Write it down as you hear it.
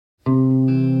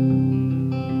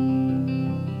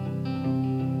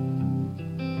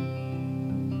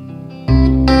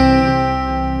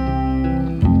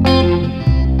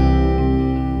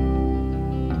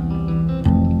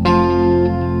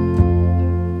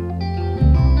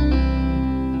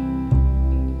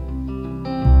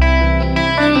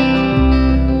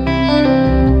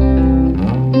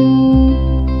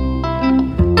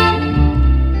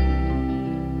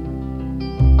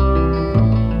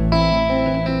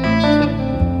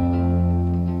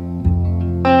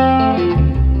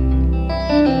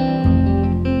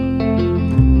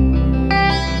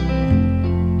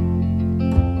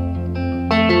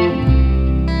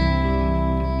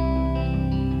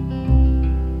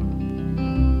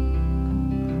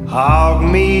Hog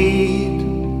meat,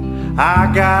 I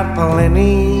got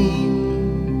plenty.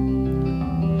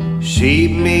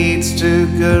 Sheep meat's too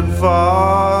good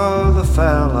for the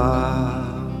fella.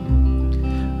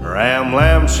 Ram,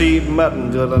 lamb, sheep,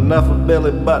 mutton, good enough for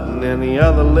Billy Button, any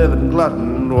other living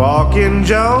glutton. Walking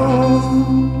Joe,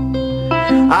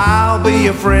 I'll be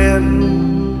your friend.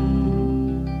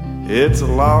 It's a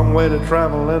long way to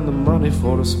travel and the money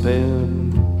for to spend.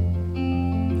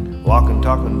 Walking,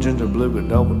 talking, ginger, bluegrass,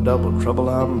 double trouble.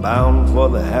 I'm bound for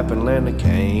the happy land of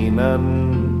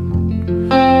Canaan.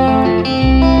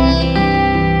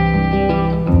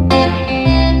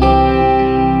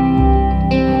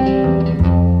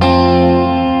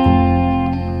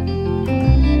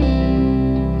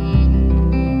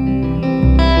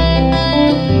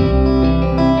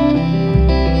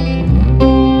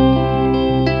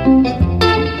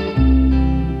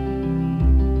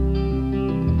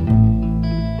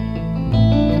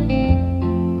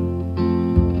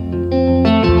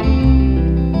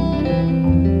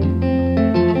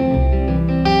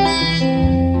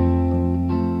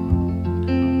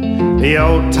 The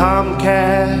old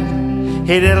tomcat,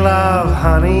 he did love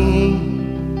honey.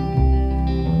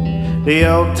 The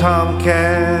old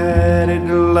tomcat, he did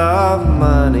love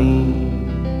money.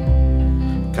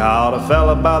 Caught a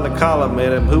fella by the collar,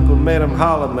 made him hoop and made him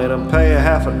holler, made him pay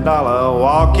 $50.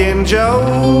 Walking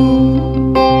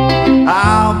Joe,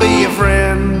 I'll be your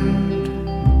friend.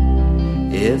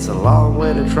 It's a long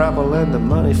way to travel and the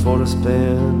money for to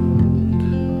spend.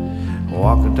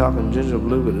 Walking, talking, ginger,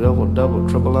 blue, double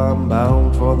trouble. I'm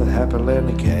bound for the happy land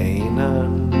of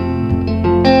Canaan.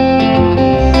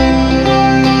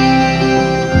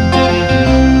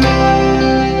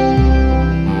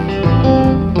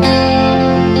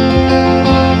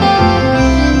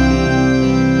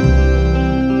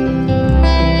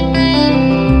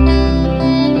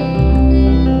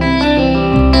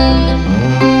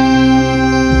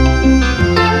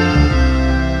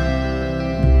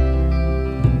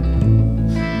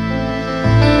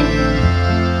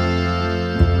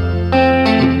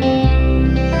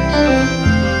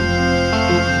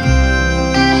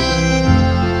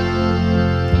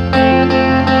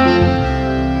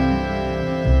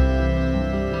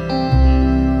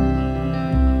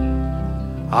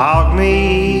 Hog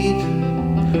meat,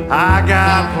 I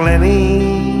got plenty.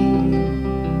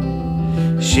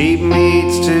 Sheep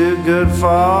meat's too good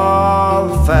for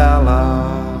the fella.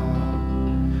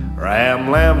 Ram,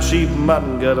 lamb, sheep,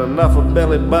 mutton, good enough for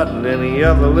Billy Button, any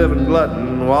other living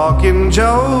glutton. Walking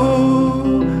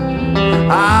Joe,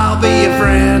 I'll be your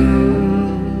friend.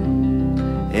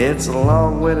 It's a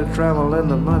long way to travel and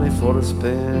the money for to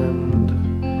spend.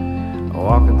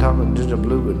 Walking, talking, ginger,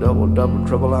 blue, with double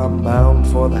trouble. I'm bound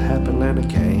for the happy land of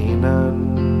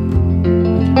Canaan.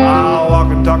 Oh,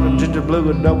 walking, talking, ginger, blue,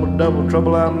 with double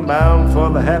trouble. I'm bound for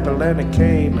the happy land of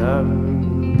Canaan.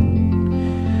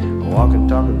 Walking,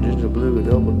 talking, ginger, blue, with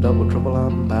double trouble.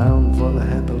 I'm bound for the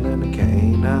happy land of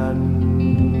Canaan.